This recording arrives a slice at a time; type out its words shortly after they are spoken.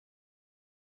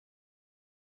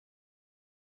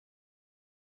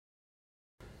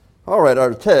All right,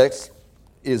 our text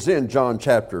is in John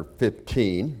chapter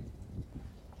 15,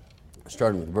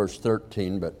 starting with verse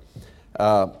 13, but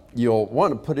you'll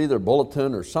want to put either a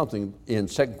bulletin or something in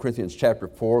 2 Corinthians chapter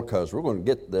 4, because we're going to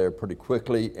get there pretty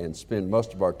quickly and spend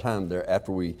most of our time there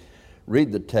after we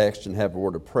read the text and have a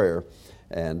word of prayer,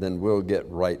 and then we'll get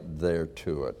right there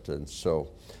to it. And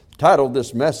so, the title of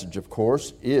this message, of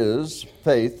course, is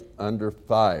Faith Under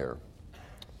Fire.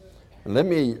 And let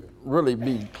me really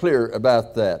be clear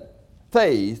about that.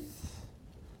 Faith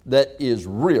that is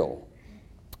real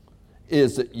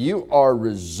is that you are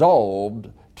resolved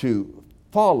to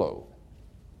follow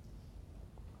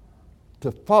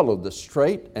the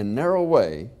straight and narrow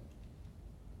way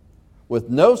with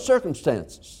no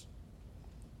circumstances,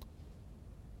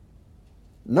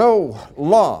 no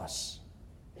loss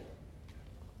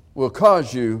will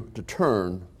cause you to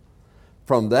turn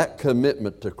from that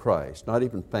commitment to Christ, not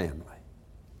even family.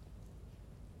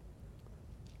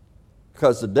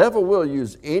 Because the devil will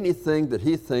use anything that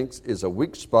he thinks is a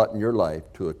weak spot in your life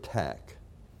to attack.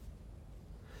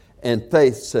 And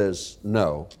faith says,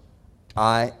 no,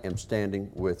 I am standing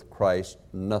with Christ.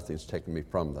 Nothing's taking me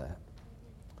from that.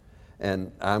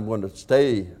 And I'm going to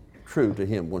stay true to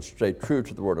Him. I'm going to stay true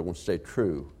to the Word. I'm going to stay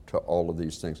true to all of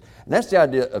these things. And that's the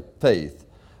idea of faith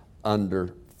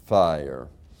under fire.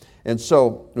 And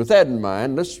so, with that in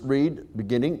mind, let's read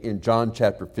beginning in John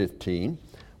chapter 15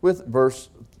 with verse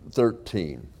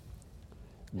 13.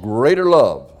 Greater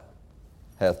love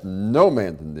hath no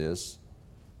man than this,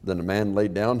 than a man lay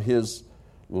down his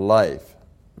life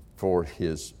for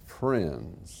his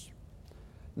friends.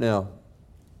 Now,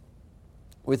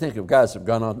 we think of guys that have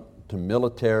gone on to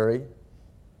military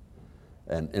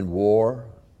and in war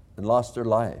and lost their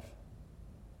life.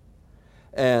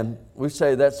 And we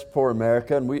say that's for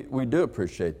America, and we do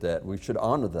appreciate that. We should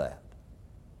honor that.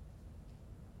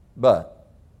 But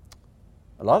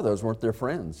a lot of those weren't their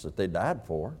friends that they died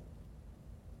for,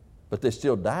 but they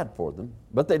still died for them,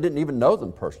 but they didn't even know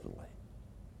them personally.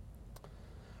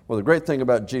 Well, the great thing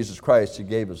about Jesus Christ, He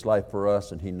gave His life for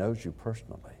us, and He knows you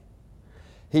personally.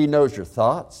 He knows your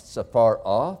thoughts afar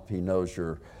off. He knows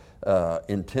your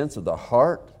intents of the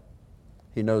heart.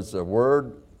 He knows the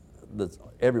word,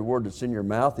 every word that's in your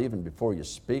mouth, even before you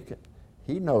speak it.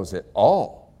 He knows it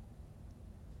all.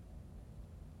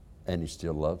 And He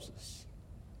still loves us.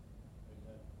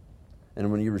 And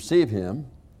when you receive Him,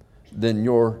 then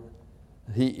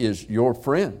He is your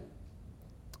friend.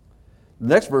 The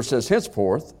next verse says,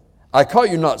 henceforth, I call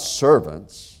you not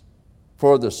servants,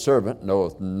 for the servant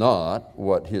knoweth not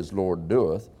what his Lord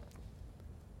doeth,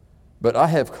 but I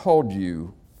have called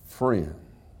you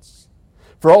friends.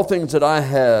 For all things that I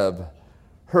have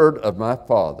heard of my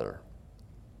Father,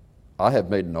 I have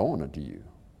made known unto you.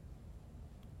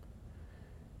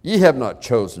 Ye have not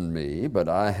chosen me, but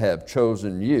I have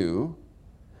chosen you,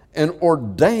 and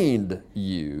ordained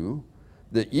you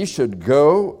that ye should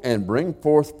go and bring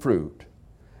forth fruit,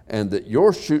 and that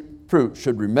your fruit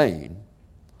should remain,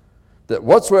 that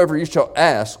whatsoever ye shall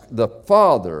ask the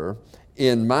Father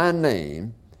in my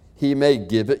name, He may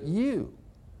give it you.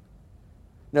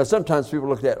 Now, sometimes people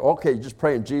look at, okay, you just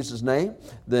pray in Jesus' name,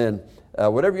 then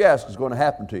whatever you ask is going to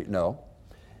happen to you. No,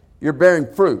 you're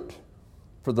bearing fruit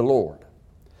for the Lord.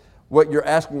 What you're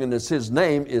asking in His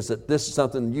name is that this is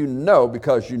something you know,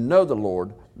 because you know the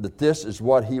Lord, that this is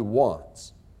what He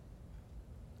wants.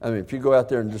 I mean, if you go out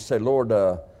there and just say, Lord,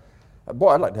 boy,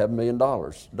 I'd like to have $1 million.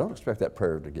 Don't expect that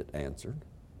prayer to get answered.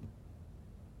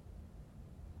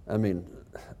 I mean,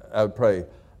 I would pray,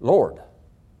 Lord,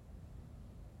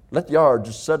 let the yard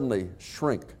just suddenly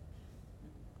shrink,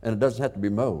 and it doesn't have to be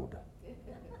mowed.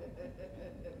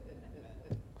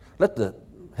 Let the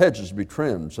hedges be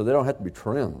trimmed so they don't have to be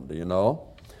trimmed, you know.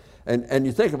 And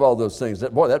you think of all those things.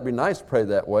 Boy, that'd be nice to pray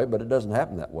that way, but it doesn't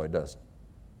happen that way, does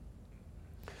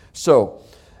it? So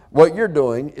what you're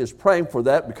doing is praying for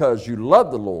that because you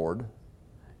love the Lord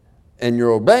and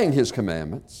you're obeying His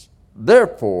commandments.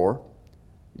 Therefore,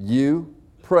 you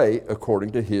pray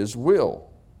according to His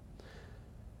will.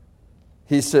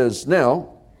 He says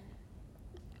now,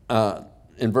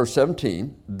 in verse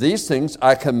 17, these things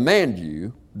I command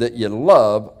you, that you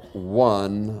love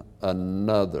one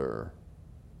another.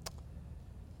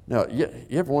 Now, you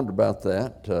ever wonder about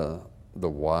that, the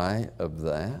why of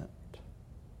that?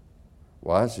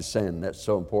 Why is He saying that's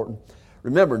so important?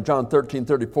 Remember in John 13,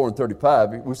 34 and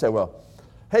 35, we say, well,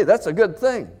 hey, that's a good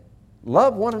thing.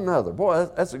 Love one another. Boy,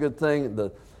 that's a good thing.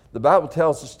 The Bible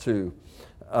tells us to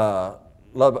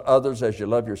love others as you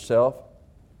love yourself.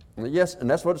 Yes, and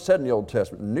that's what it said in the Old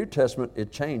Testament. In the New Testament,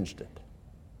 it changed it.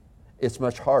 It's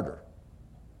much harder.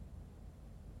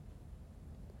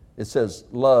 It says,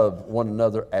 love one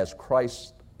another as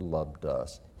Christ loved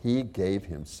us. He gave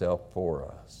himself for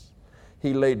us.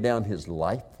 He laid down his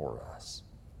life for us.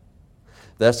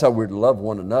 That's how we love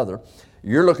one another.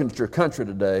 You're looking at your country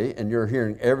today and you're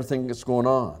hearing everything that's going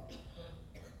on.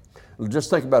 Just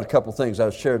think about a couple things. I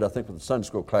shared, I think, with the Sunday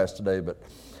school class today, but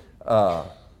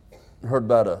heard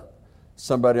about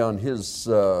somebody on his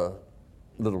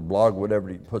little blog, whatever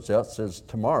he puts out, says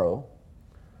tomorrow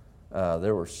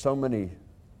there were so many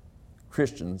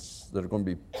Christians that are going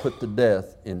to be put to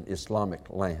death in Islamic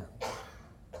land.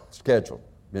 Scheduled,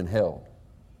 been held.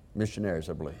 Missionaries,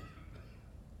 I believe.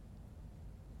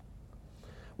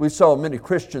 We saw many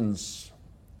Christians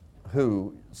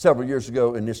who, several years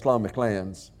ago in Islamic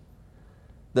lands,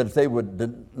 that if they would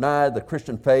deny the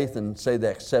Christian faith and say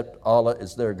they accept Allah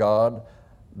as their God,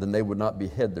 then they would not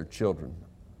behead their children.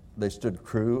 They stood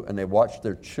true and they watched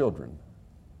their children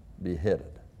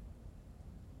beheaded.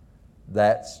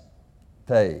 That's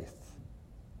faith.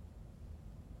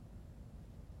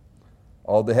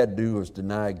 All they had to do was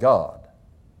deny God.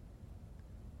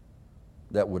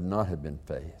 That would not have been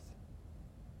faith.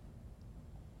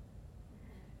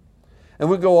 And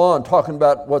we go on talking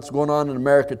about what's going on in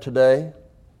America today.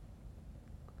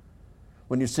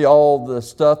 When you see all the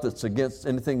stuff that's against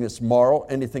anything that's moral,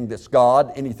 anything that's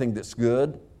God, anything that's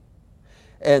good,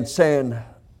 and saying,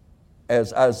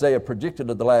 as Isaiah predicted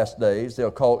of the last days,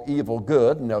 they'll call evil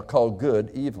good and they'll call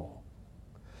good evil.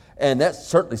 And that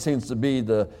certainly seems to be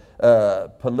the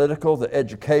political, the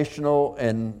educational,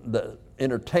 and the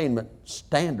entertainment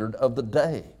standard of the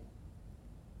day.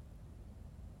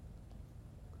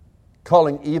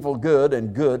 Calling evil good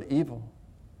and good evil.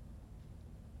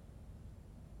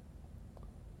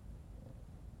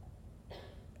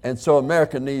 And so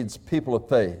America needs people of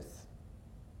faith.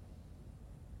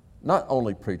 Not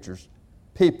only preachers,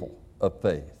 people of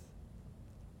faith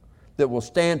that will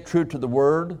stand true to the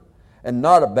Word and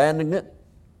not abandon it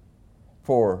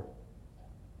for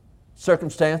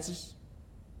circumstances,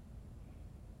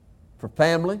 for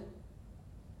family,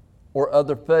 or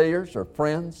other failures or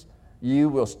friends. You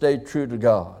will stay true to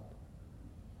God.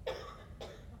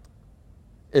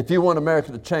 If you want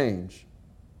America to change,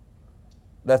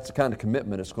 that's the kind of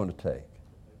commitment it's going to take.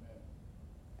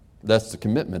 That's the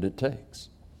commitment it takes.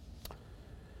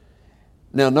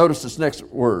 Now notice this next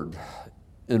word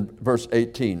in verse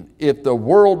 18. If the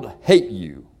world hate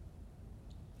you,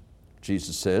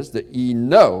 Jesus says, that ye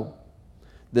know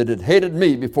that it hated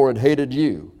me before it hated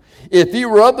you. If ye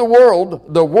were of the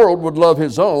world would love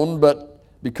his own, but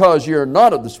because ye are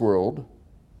not of this world,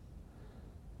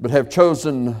 but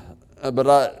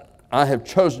I have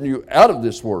chosen you out of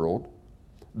this world,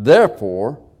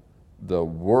 therefore the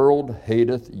world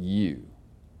hateth you.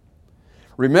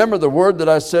 Remember the word that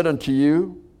I said unto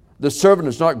you, the servant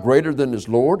is not greater than his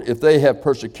Lord. If they have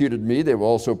persecuted me, they will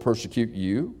also persecute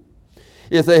you.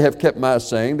 If they have kept my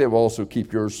saying, they will also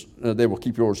keep yours. They will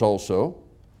keep yours also.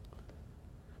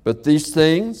 But these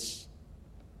things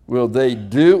will they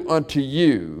do unto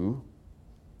you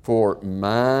for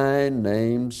my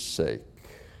name's sake.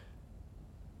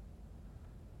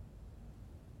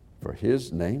 For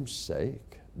his name's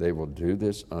sake, they will do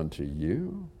this unto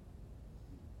you,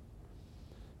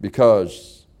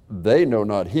 because they know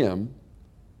not him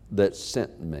that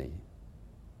sent me.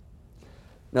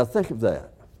 Now think of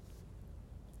that.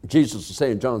 Jesus is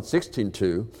saying in John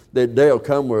 16:2, that day will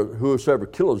come where whosoever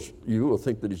kills you will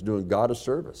think that he's doing God a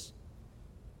service.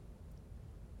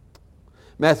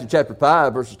 Matthew chapter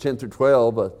 5, verses 10 through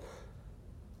 12,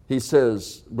 he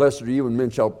says, blessed are you when men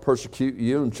shall persecute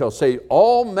you and shall say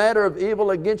all manner of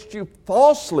evil against you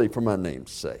falsely for my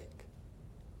name's sake.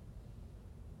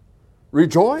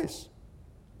 Rejoice,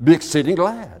 be exceeding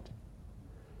glad,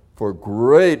 for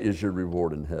great is your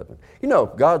reward in heaven. You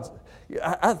know,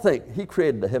 I think he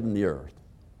created the heaven and the earth.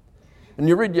 And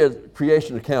you read your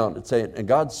creation account, it's saying, and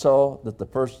God saw that the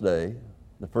first day,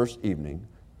 the first evening,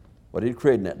 what he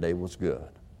created that day was good.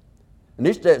 And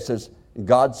each day it says,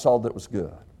 God saw that it was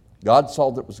good. God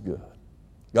saw that it was good.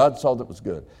 God saw that it was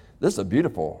good. This is a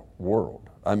beautiful world.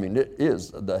 I mean, it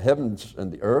is. The heavens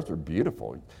and the earth are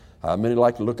beautiful. How many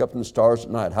like to look up in the stars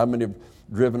at night? How many have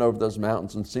driven over those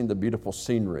mountains and seen the beautiful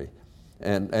scenery?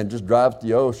 And just drive to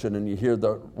the ocean and you hear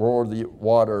the roar of the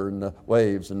water and the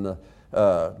waves and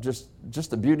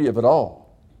just the beauty of it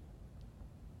all.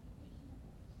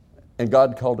 And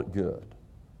God called it good.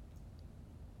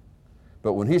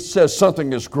 But when he says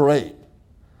something is great,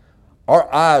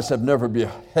 our eyes have never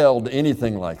beheld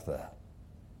anything like that.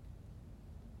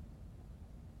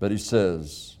 But he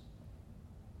says,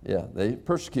 yeah, they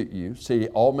persecute you, see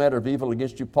all manner of evil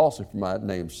against you falsely for my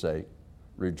name's sake.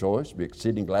 Rejoice, be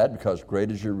exceeding glad, because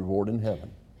great is your reward in heaven.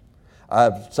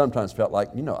 I've sometimes felt like,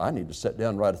 I need to sit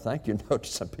down and write a thank you note to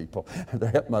some people. They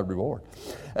help my reward.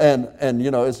 And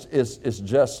it's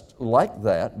just like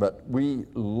that, but we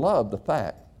love the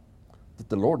fact that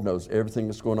the Lord knows everything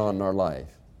that's going on in our life.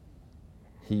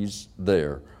 He's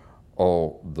there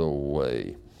all the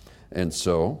way. And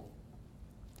so,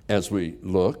 as we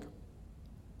look,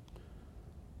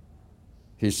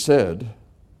 he said,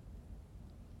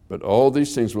 but all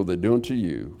these things will they do unto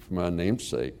you for my name's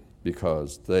sake,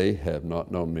 because they have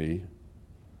not known me,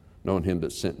 known him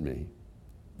that sent me.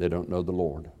 They don't know the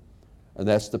Lord. And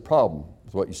that's the problem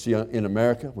with what you see in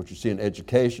America, what you see in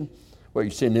education, what you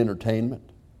see in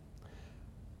entertainment.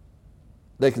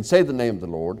 They can say the name of the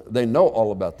Lord. They know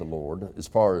all about the Lord as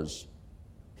far as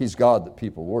he's God that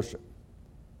people worship.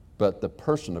 But the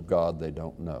person of God they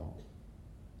don't know.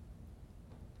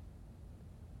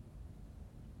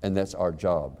 And that's our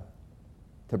job,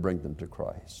 to bring them to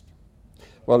Christ.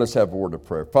 Well, let's have a word of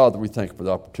prayer. Father, we thank you for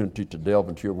the opportunity to delve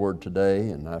into your word today.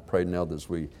 And I pray now that as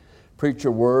we preach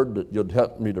your word, that you'll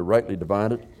help me to rightly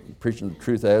divide it, preaching the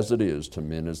truth as it is to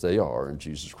men as they are. In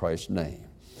Jesus Christ's name,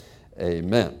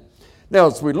 amen. Now,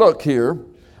 as we look here,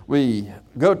 we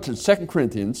go to 2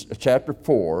 Corinthians chapter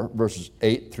 4, verses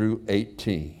 8 through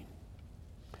 18.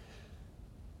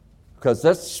 Because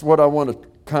that's what I want to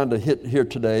kind of hit here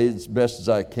today as best as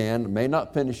I can. I may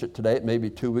not finish it today. It may be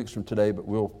 2 weeks from today, but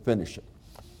we'll finish it.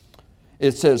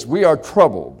 It says, we are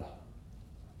troubled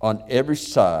on every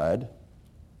side,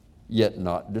 yet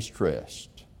not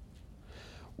distressed.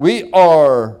 We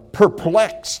are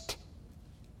perplexed,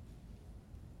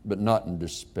 but not in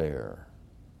despair.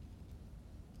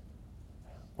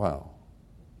 Wow.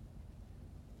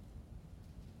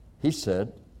 He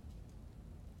said,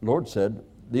 Lord said,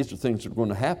 these are things that are going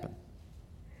to happen.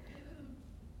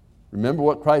 Remember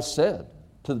what Christ said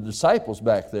to the disciples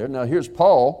back there. Now here's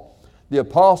Paul, the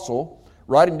apostle,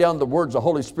 writing down the words the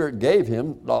Holy Spirit gave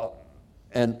him.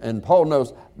 And Paul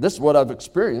knows, this is what I've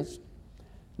experienced.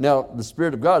 Now the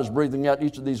Spirit of God is breathing out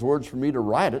each of these words for me to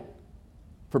write it,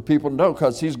 for people to know,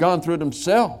 because he's gone through it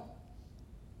himself.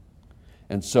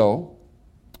 And so,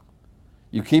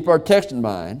 you keep our text in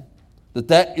mind,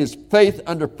 that is faith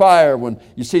under fire when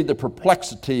you see the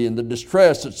perplexity and the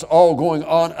distress that's all going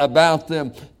on about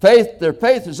them. Their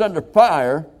faith is under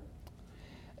fire,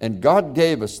 and God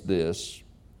gave us this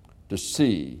to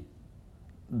see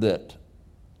that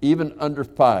even under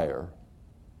fire,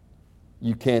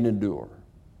 you can endure.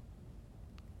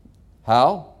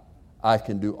 How? I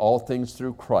can do all things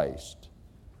through Christ,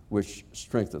 which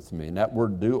strengtheneth me. And that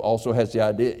word do also has the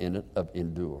idea in it of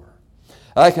endure.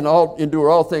 I can endure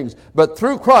all things, but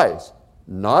through Christ,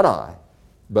 not I,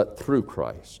 but through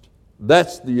Christ.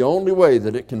 That's the only way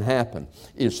that it can happen,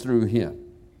 is through him.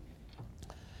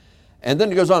 And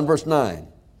then it goes on, verse 9.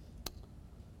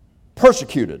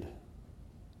 Persecuted,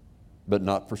 but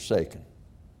not forsaken.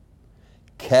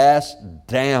 Cast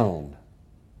down,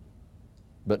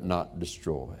 but not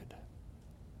destroyed.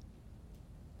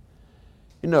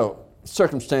 You know,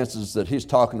 circumstances that he's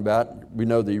talking about, we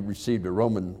know that he received a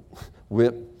Roman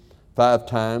whip 5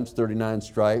 times, 39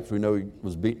 stripes. We know he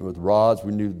was beaten with rods.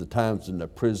 We knew the times in the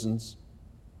prisons.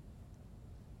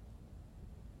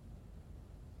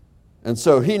 And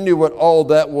so he knew what all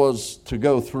that was to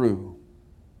go through.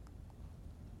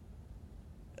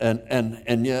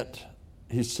 And yet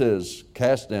he says,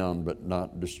 cast down but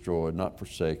not destroyed, not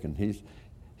forsaken.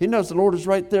 He knows the Lord is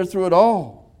right there through it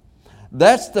all.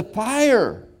 That's the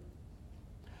fire.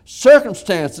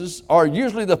 Circumstances are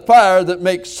usually the fire that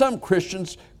makes some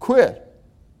Christians quit,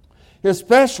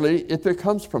 especially if it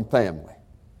comes from family.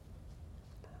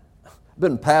 I've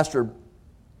been a pastor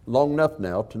long enough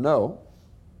now to know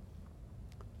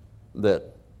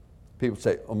that people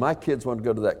say, oh, my kids want to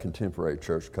go to that contemporary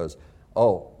church because,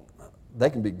 they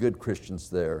can be good Christians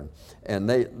there, and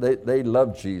they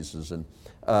love Jesus, and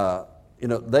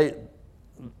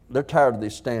they're tired of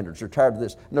these standards. They're tired of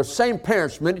this. And those same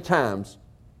parents many times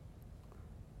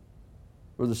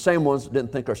were the same ones that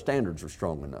didn't think our standards were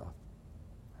strong enough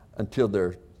until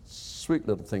their sweet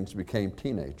little things became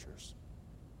teenagers.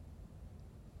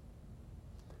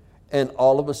 And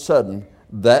all of a sudden,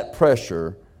 that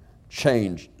pressure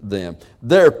changed them.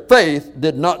 Their faith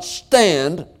did not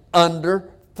stand under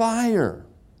fire.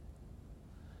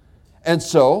 And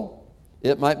so,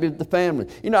 it might be the family.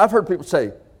 You know, I've heard people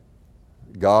say,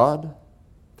 God,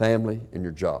 family, and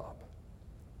your job.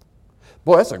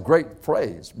 Boy, that's a great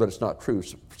phrase, but it's not true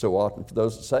so often for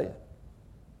those that say it.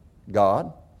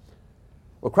 God.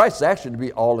 Well, Christ is actually to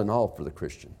be all in all for the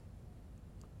Christian.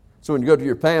 So when you go to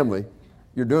your family,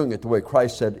 you're doing it the way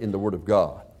Christ said in the Word of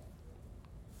God.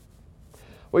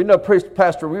 Well, you know,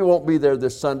 Pastor, we won't be there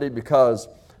this Sunday because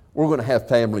we're going to have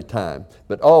family time.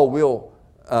 But we'll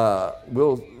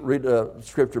read a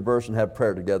scripture verse and have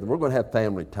prayer together. We're going to have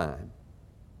family time.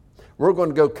 We're going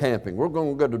to go camping. We're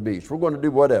going to go to the beach. We're going to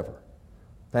do whatever.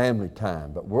 Family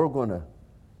time. But we're going to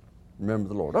remember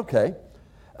the Lord. Okay.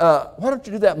 Why don't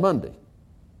you do that Monday?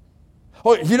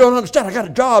 Oh, you don't understand. I got a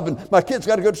job and my kids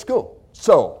got to go to school.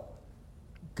 So,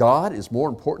 God is more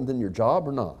important than your job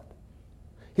or not?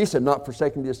 He said, not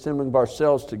forsaking the assembling of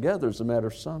ourselves together as a matter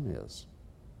of some is.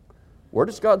 Where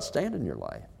does God stand in your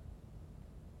life?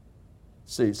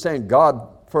 See, saying God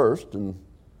first and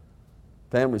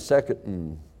family second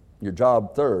and your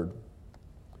job third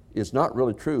is not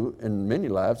really true, and many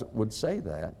lives would say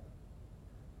that,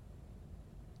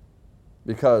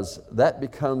 because that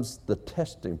becomes the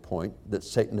testing point that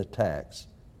Satan attacks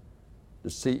to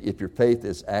see if your faith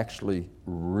is actually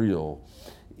real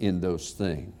in those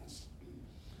things.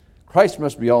 Christ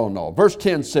must be all in all. Verse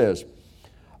 10 says,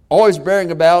 always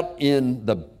bearing about in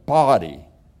the body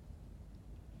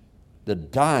the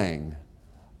dying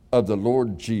of the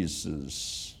Lord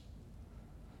Jesus,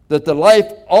 that the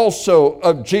life also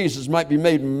of Jesus might be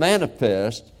made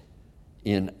manifest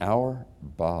in our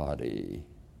body.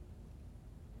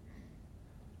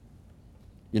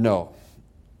 You know,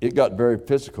 it got very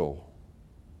physical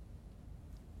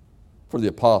for the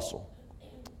apostle.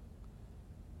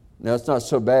 Now, it's not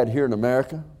so bad here in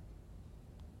America,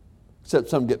 except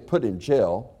some get put in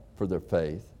jail for their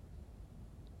faith.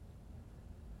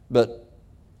 But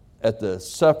at the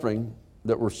suffering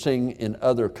that we're seeing in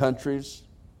other countries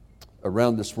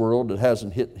around this world, it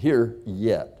hasn't hit here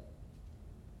yet.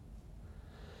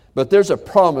 But there's a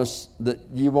promise that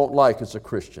you won't like as a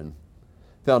Christian,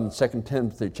 found in 2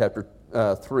 Timothy chapter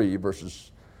 3,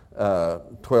 verses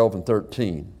 12 and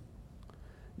 13.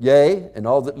 Yea, and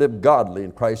all that live godly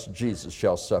in Christ Jesus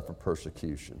shall suffer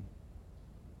persecution.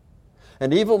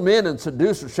 And evil men and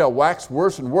seducers shall wax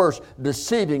worse and worse,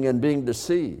 deceiving and being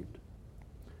deceived.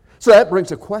 So that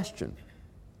brings a question.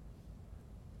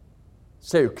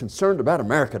 Say you're concerned about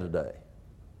America today.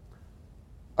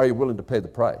 Are you willing to pay the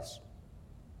price?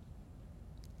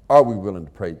 Are we willing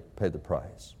to pay the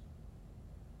price?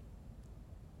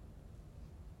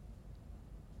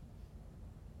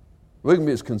 We can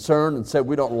be as concerned and say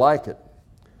we don't like it,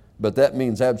 but that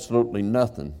means absolutely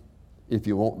nothing if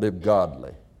you won't live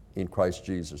godly in Christ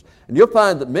Jesus. And you'll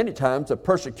find that many times the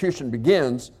persecution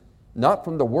begins not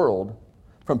from the world,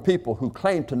 from people who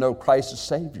claim to know Christ as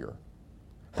Savior.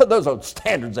 Those are the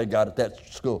standards they got at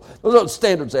that school. Those are the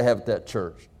standards they have at that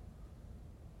church.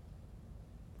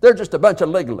 They're just a bunch of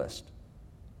legalists.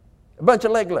 A bunch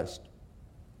of legalists.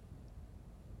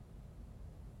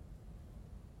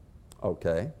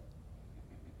 Okay.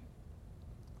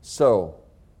 So,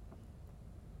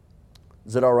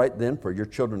 is it all right then for your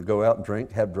children to go out and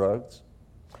drink, have drugs?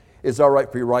 Is it all right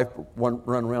for your wife to run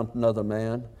around with another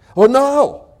man? Oh,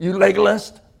 no, you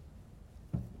legalist.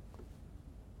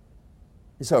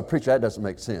 You say, oh, preacher, that doesn't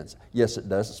make sense. Yes, it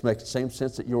does. It makes the same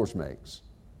sense that yours makes.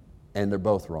 And they're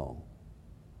both wrong.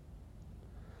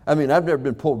 I mean, I've never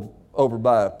been pulled over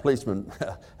by a policeman.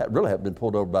 I really haven't been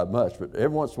pulled over by much, but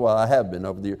every once in a while I have been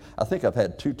over the years. I think I've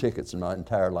had 2 tickets in my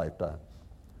entire lifetime.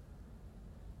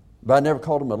 But I never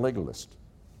called him a legalist.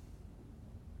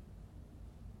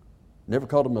 Never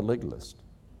called him a legalist.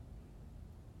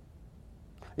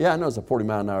 Yeah, I know it's a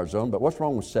 40-mile-an-hour zone, but what's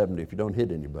wrong with 70 if you don't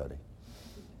hit anybody?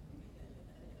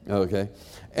 Okay.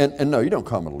 And no, you don't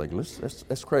call him a legalist.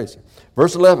 That's crazy.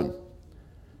 Verse 11.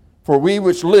 For we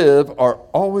which live are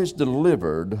always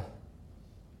delivered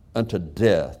unto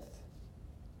death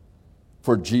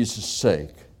for Jesus'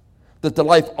 sake, that the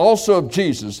life also of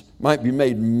Jesus might be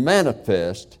made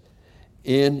manifest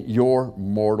in your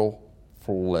mortal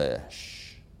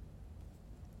flesh.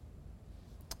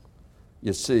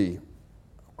 You see,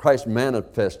 Christ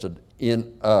manifested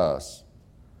in us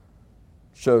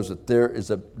shows that there is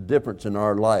a difference in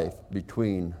our life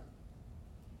between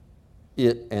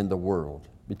it and the world,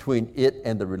 between it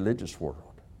and the religious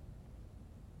world.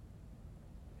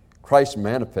 Christ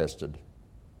manifested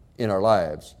in our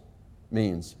lives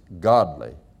means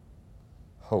godly,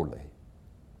 holy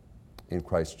in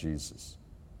Christ Jesus.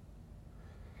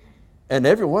 And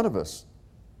every one of us,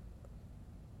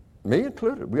 me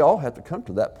included, we all have to come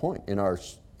to that point in our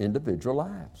individual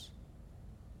lives.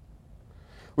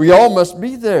 We all must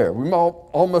be there. We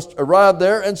all must arrive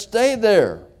there and stay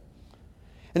there.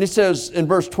 And he says in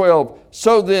verse 12,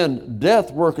 so then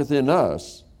death worketh in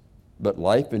us, but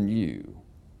life in you.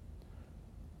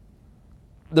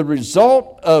 The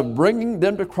result of bringing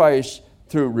them to Christ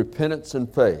through repentance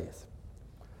and faith.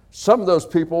 Some of those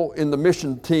people in the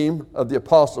mission team of the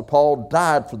Apostle Paul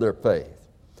died for their faith,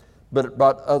 but it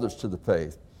brought others to the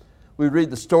faith. We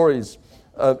read the stories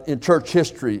in church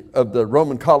history of the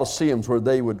Roman Colosseums where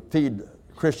they would feed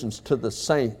Christians to the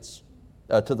saints,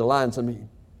 to the lions. I mean,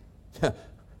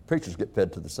 preachers get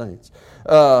fed to the saints.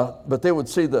 But they would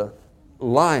see the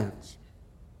lions,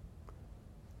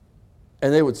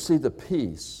 and they would see the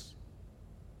peace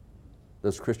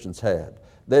those Christians had.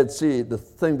 They'd see the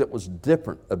thing that was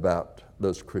different about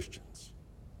those Christians.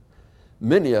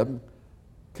 Many of them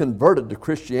converted to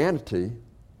Christianity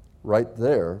right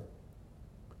there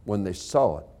when they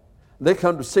saw it. They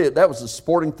come to see it. That was a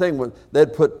sporting thing. When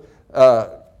they'd put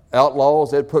outlaws,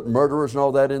 they'd put murderers and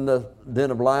all that in the den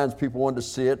of lions. People wanted to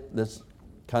see it. That's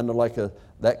kind of like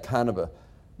that kind of a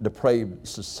depraved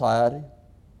society.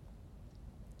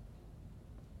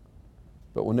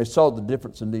 But when they saw the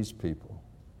difference in these people,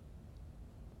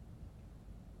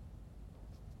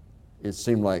 it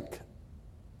seemed like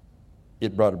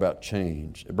it brought about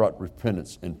change. It brought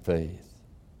repentance and faith.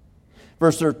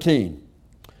 Verse 13,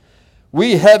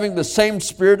 we having the same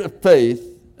spirit of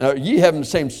faith, ye having the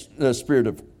same spirit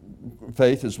of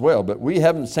faith as well, but we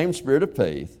having the same spirit of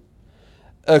faith,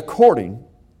 according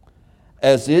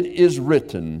as it is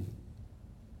written,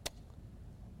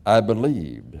 I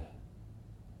believed,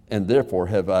 and therefore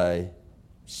have I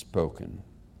spoken.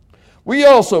 We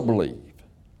also believe,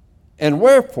 and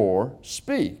wherefore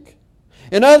speak.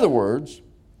 In other words,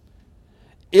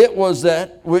 it was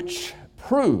that which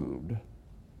proved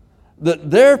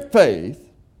that their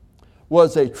faith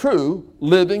was a true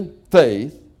living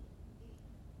faith,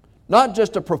 not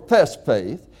just a professed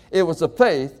faith. It was a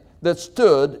faith that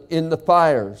stood in the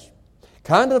fires,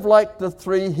 kind of like the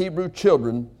 3 Hebrew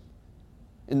children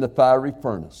in the fiery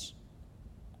furnace.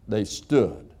 They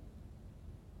stood,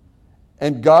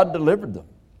 and God delivered them.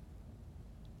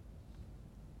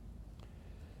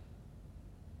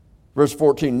 Verse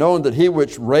 14, knowing that he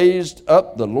which raised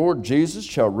up the Lord Jesus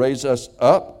shall raise us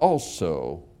up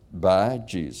also by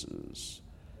Jesus,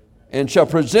 and shall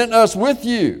present us with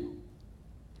you.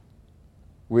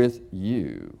 With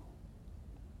you.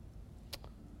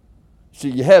 See,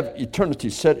 you have eternity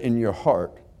set in your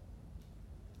heart.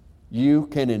 You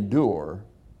can endure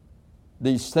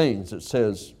these things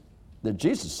that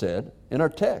Jesus said in our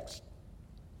text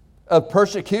of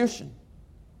persecution.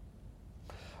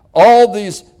 All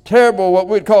these terrible, what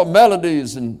we'd call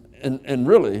melodies and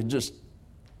really just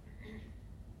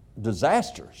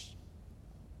disasters.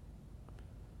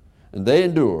 And they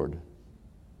endured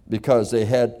because they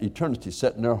had eternity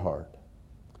set in their heart.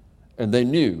 And they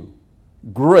knew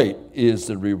great is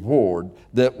the reward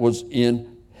that was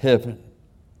in heaven.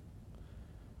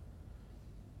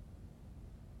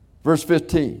 Verse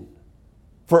 15,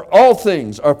 for all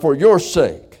things are for your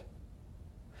sake,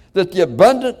 that the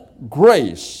abundant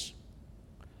grace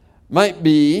might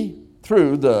be,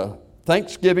 through the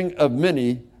thanksgiving of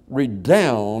many,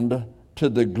 redound to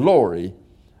the glory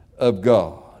of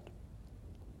God.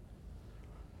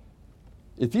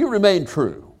 If you remain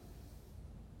true,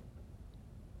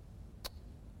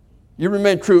 you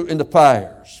remain true in the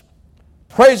fires,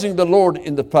 praising the Lord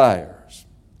in the fires.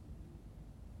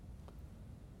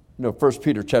 You know, 1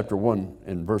 Peter chapter 1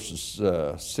 and verses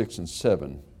 6 and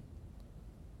 7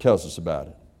 tells us about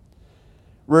it.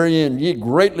 Wherein ye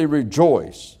greatly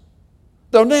rejoice,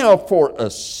 though now for a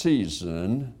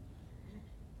season,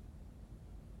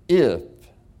 if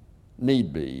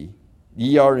need be,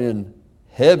 ye are in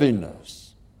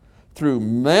heaviness through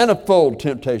manifold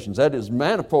temptations, that is,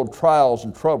 manifold trials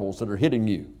and troubles that are hitting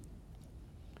you,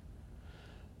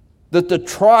 that the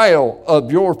trial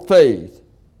of your faith,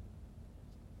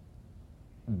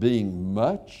 being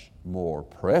much more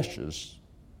precious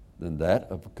than that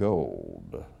of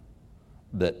gold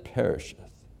that perisheth,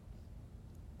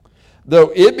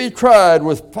 though it be tried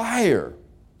with fire,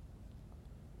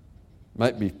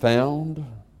 might be found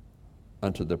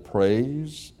unto the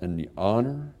praise and the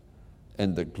honor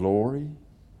and the glory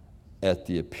at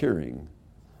the appearing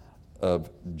of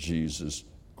Jesus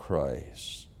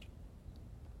Christ.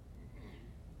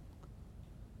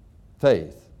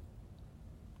 Faith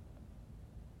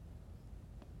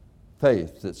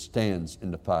that stands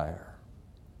in the fire.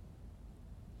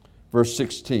 Verse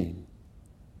 16,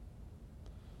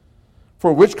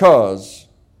 for which cause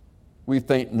we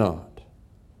faint not,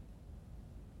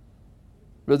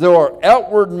 but though our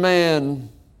outward man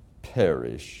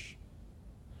perish,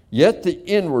 yet the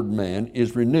inward man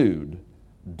is renewed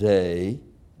day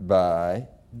by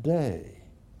day.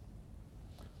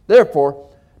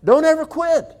 Therefore, don't ever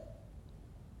quit.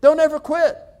 Don't ever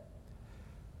quit.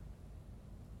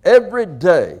 Every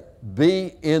day,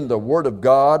 be in the Word of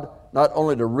God, not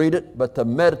only to read it, but to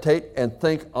meditate and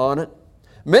think on it.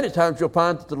 Many times you'll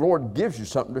find that the Lord gives you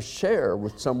something to share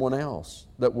with someone else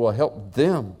that will help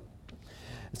them.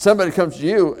 Somebody comes to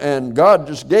you and God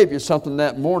just gave you something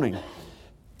that morning.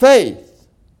 Faith.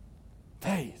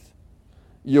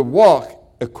 You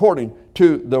walk according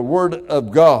to the Word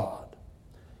of God.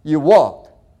 You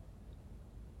walk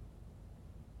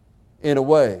in a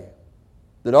way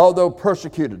that although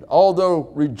persecuted,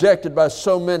 although rejected by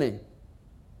so many,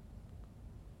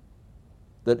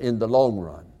 that in the long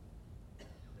run,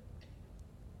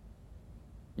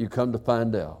 you come to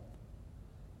find out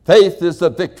faith is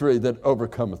the victory that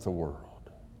overcometh the world.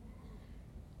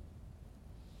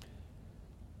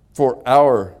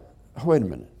 Wait a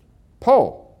minute.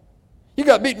 Paul, you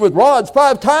got beaten with rods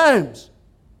 5 times.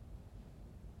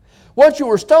 Once you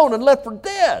were stoned and left for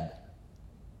dead.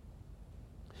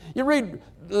 You read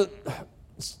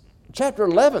chapter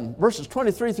 11, verses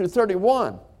 23 through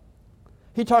 31.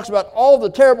 He talks about all the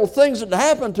terrible things that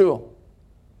happened to him.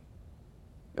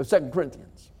 Of 2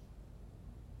 Corinthians.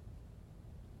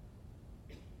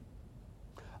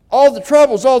 All the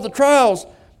troubles, all the trials,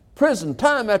 prison,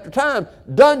 time after time,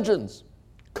 dungeons,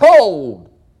 cold.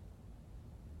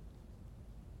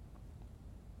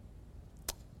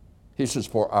 He says,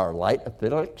 for our light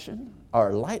affliction.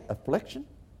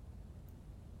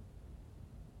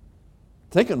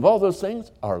 Thinking of all those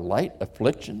things, our light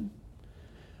affliction,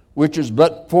 which is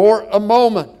but for a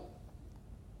moment.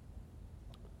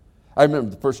 I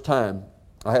remember the first time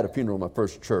I had a funeral in my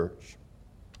first church.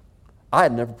 I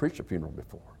had never preached a funeral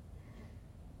before.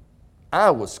 I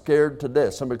was scared to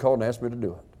death. Somebody called and asked me to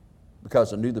do it.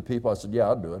 Because I knew the people, I said, yeah,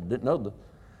 I'll do it. I didn't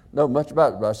know much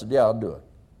about it, but I said, yeah, I'll do it.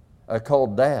 I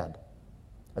called Dad.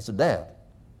 I said, Dad,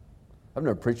 I've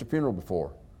never preached a funeral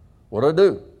before. What do I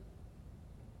do?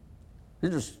 He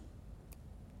just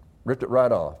ripped it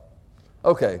right off.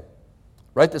 Okay,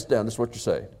 write this down. This is what you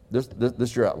say. This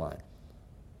is your outline.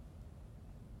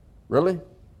 Really?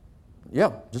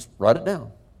 Yeah, just write it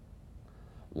down.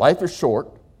 Life is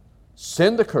short.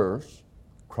 Sin the curse.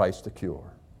 Christ the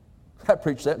cure. I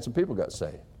preached that and some people got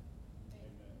saved.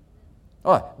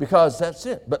 All right, because that's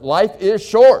it. But life is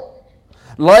short.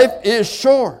 Life is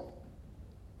short.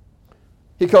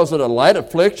 He calls it a light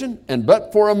affliction, and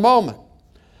but for a moment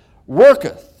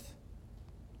worketh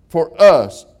for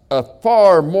us a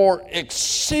far more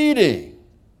exceeding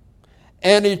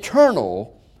and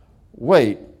eternal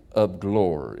weight of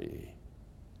glory.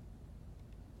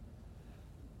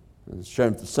 I was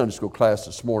sharing with the Sunday school class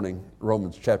this morning,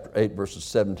 Romans chapter 8, verses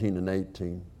 17 and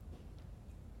 18.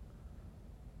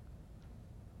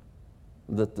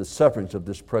 That the sufferings of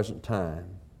this present time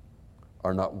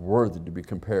are not worthy to be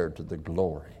compared to the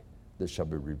glory that shall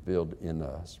be revealed in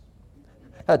us.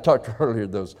 I talked earlier,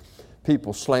 those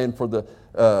people slain for the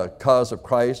cause of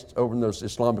Christ over in those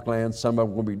Islamic lands. Some of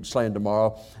them will be slain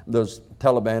tomorrow. Those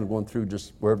Taliban going through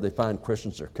just wherever they find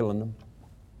Christians, they're killing them.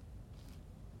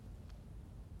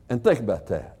 And think about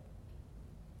that.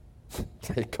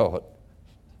 They call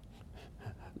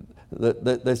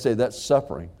it. They say that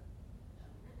suffering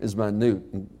is minute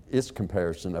in its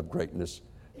comparison of greatness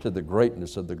to the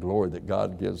greatness of the glory that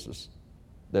God gives us.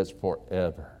 That's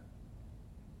forever.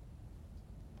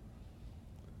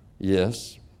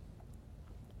 Yes.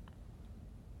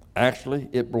 Actually,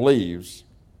 it believes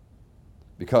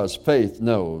because faith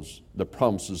knows the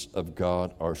promises of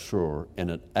God are sure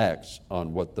and it acts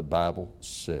on what the Bible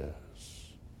says.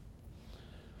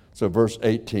 So verse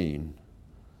 18,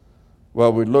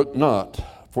 well, we look not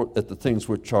at the things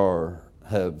which are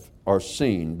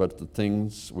seen, but the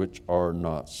things which are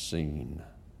not seen.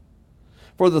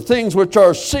 For the things which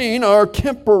are seen are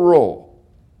temporal,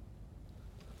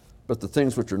 but the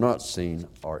things which are not seen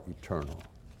are eternal.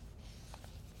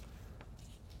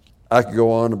 I could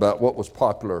go on about what was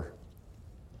popular.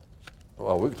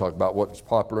 Well, we could talk about what was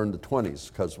popular in the 20s,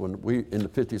 because in the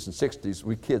 50s and 60s,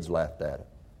 we kids laughed at it.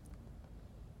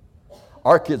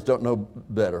 Our kids don't know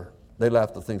better. They laughed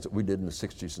at the things that we did in the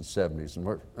 60s and 70s, and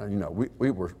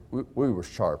we were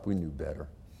sharp. We knew better.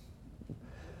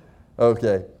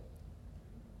 Okay.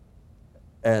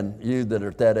 And you that are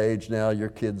at that age now, your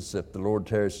kids, if the Lord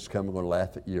tarries is coming, are going to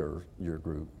laugh at your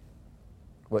group.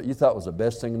 What you thought was the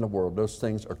best thing in the world, those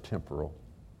things are temporal.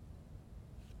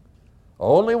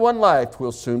 Only one life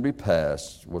will soon be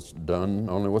passed.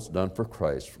 Only what's done for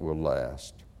Christ will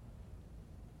last.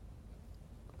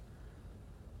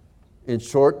 In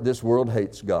short, this world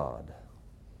hates God.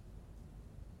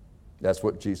 That's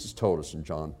what Jesus told us in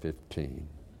John 15.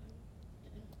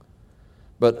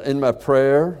 But in my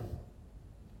prayer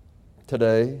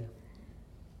today,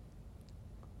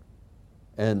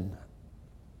 and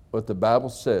what the Bible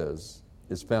says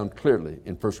is found clearly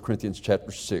in 1 Corinthians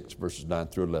chapter 6, verses 9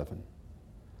 through 11.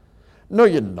 Know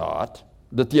ye not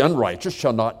that the unrighteous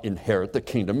shall not inherit the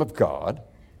kingdom of God?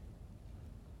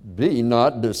 Be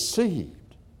not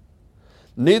deceived.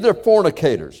 Neither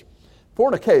fornicators.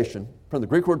 Fornication, from the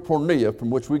Greek word porneia, from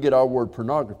which we get our word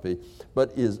pornography,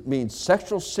 but means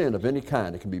sexual sin of any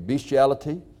kind. It can be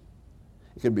bestiality.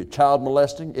 It can be child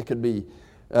molesting. It can be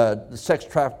sex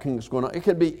trafficking that's going on. It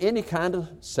can be any kind of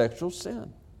sexual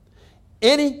sin.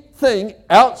 Anything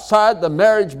outside the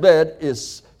marriage bed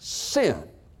is sin.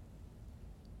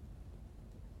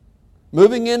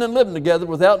 Moving in and living together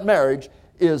without marriage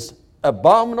is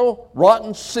abominable,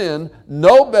 rotten sin,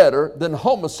 no better than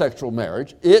homosexual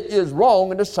marriage. It is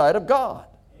wrong in the sight of God.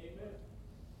 Amen.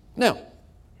 Now,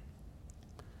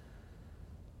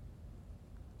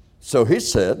 so he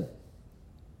said,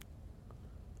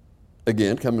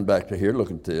 again, coming back to here,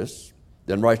 looking at this,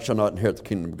 the unrighteous shall not inherit the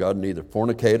kingdom of God, neither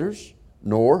fornicators,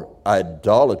 nor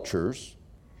idolaters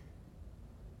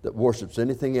that worships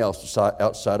anything else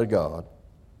outside of God,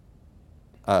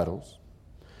 idols,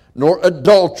 nor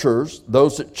adulterers,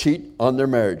 those that cheat on their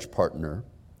marriage partner,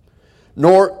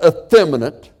 nor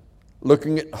effeminate,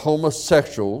 looking at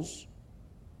homosexuals,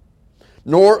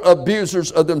 nor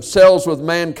abusers of themselves with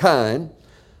mankind,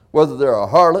 whether they're a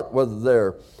harlot, whether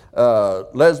they're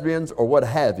lesbians or what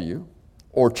have you,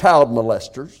 or child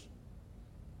molesters,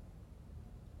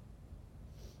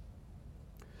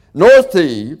 nor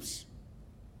thieves,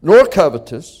 nor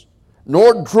covetous,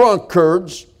 nor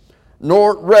drunkards,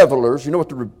 nor revelers. You know what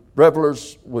the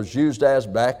revelers was used as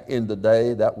back in the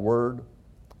day, that word?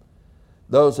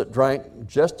 Those that drank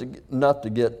just enough to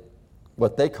get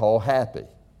what they call happy.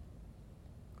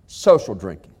 Social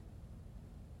drinking.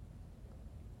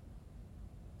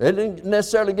 They didn't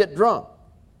necessarily get drunk.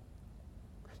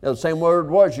 Now, the same word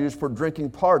was used for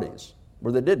drinking parties,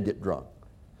 where they did get drunk.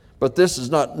 But this is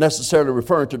not necessarily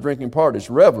referring to drinking parties.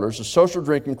 Revelers, a social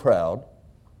drinking crowd,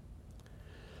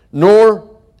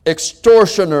 nor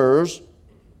extortioners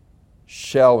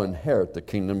shall inherit the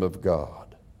kingdom of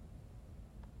God.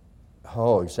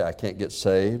 Oh, you say, I can't get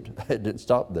saved? It didn't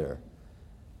stop there.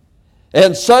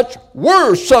 And such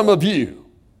were some of you.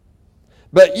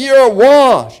 But ye are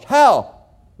washed. How?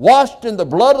 Washed in the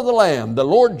blood of the Lamb, the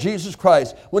Lord Jesus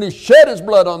Christ. When He shed His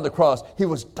blood on the cross, He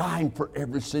was dying for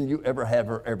every sin you ever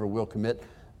have or ever will commit.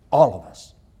 All of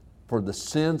us. For the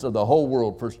sins of the whole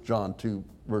world, 1 John 2,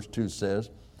 verse 2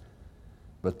 says.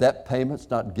 But that payment's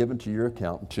not given to your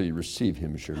account until you receive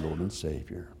Him as your Lord and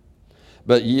Savior.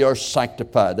 But ye are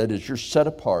sanctified. That is, you're set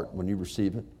apart when you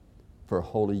receive it for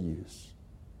holy use.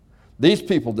 These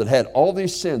people that had all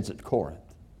these sins at Corinth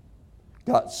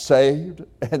got saved,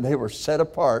 and they were set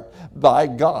apart by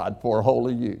God for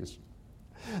holy use.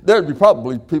 There'd be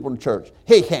probably people in church,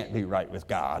 he can't be right with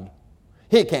God.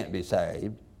 He can't be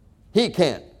saved. He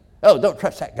can't. Oh, don't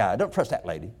trust that guy. Don't trust that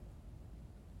lady.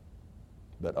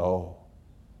 But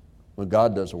when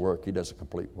God does a work, He does a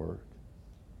complete work.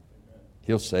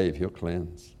 He'll save, He'll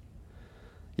cleanse.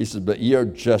 He says, but ye are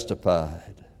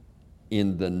justified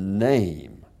in the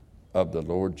name of the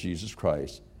Lord Jesus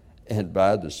Christ and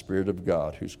by the Spirit of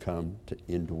God who's come to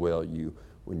indwell you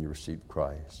when you receive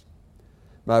Christ.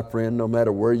 My friend, no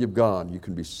matter where you've gone, you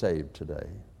can be saved today.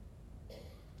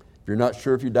 If you're not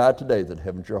sure if you died today that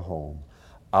heaven's your home,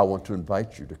 I want to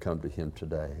invite you to come to Him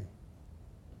today.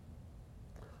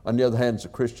 On the other hand, as a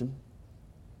Christian,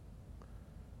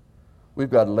 we've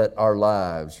got to let our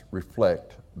lives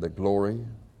reflect the glory,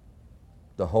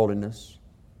 the holiness,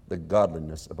 the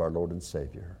godliness of our Lord and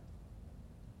Savior.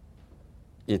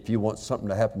 If you want something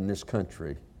to happen in this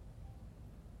country,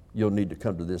 you'll need to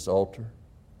come to this altar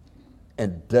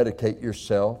and dedicate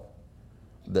yourself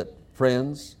that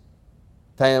friends,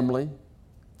 family,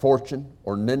 fortune,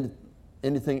 or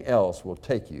anything else will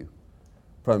take you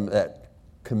from that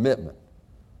commitment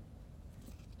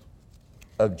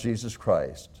of Jesus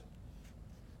Christ,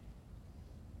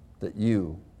 that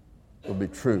you will be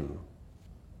true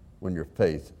when your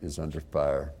faith is under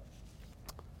fire.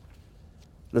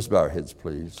 Let's bow our heads,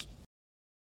 please.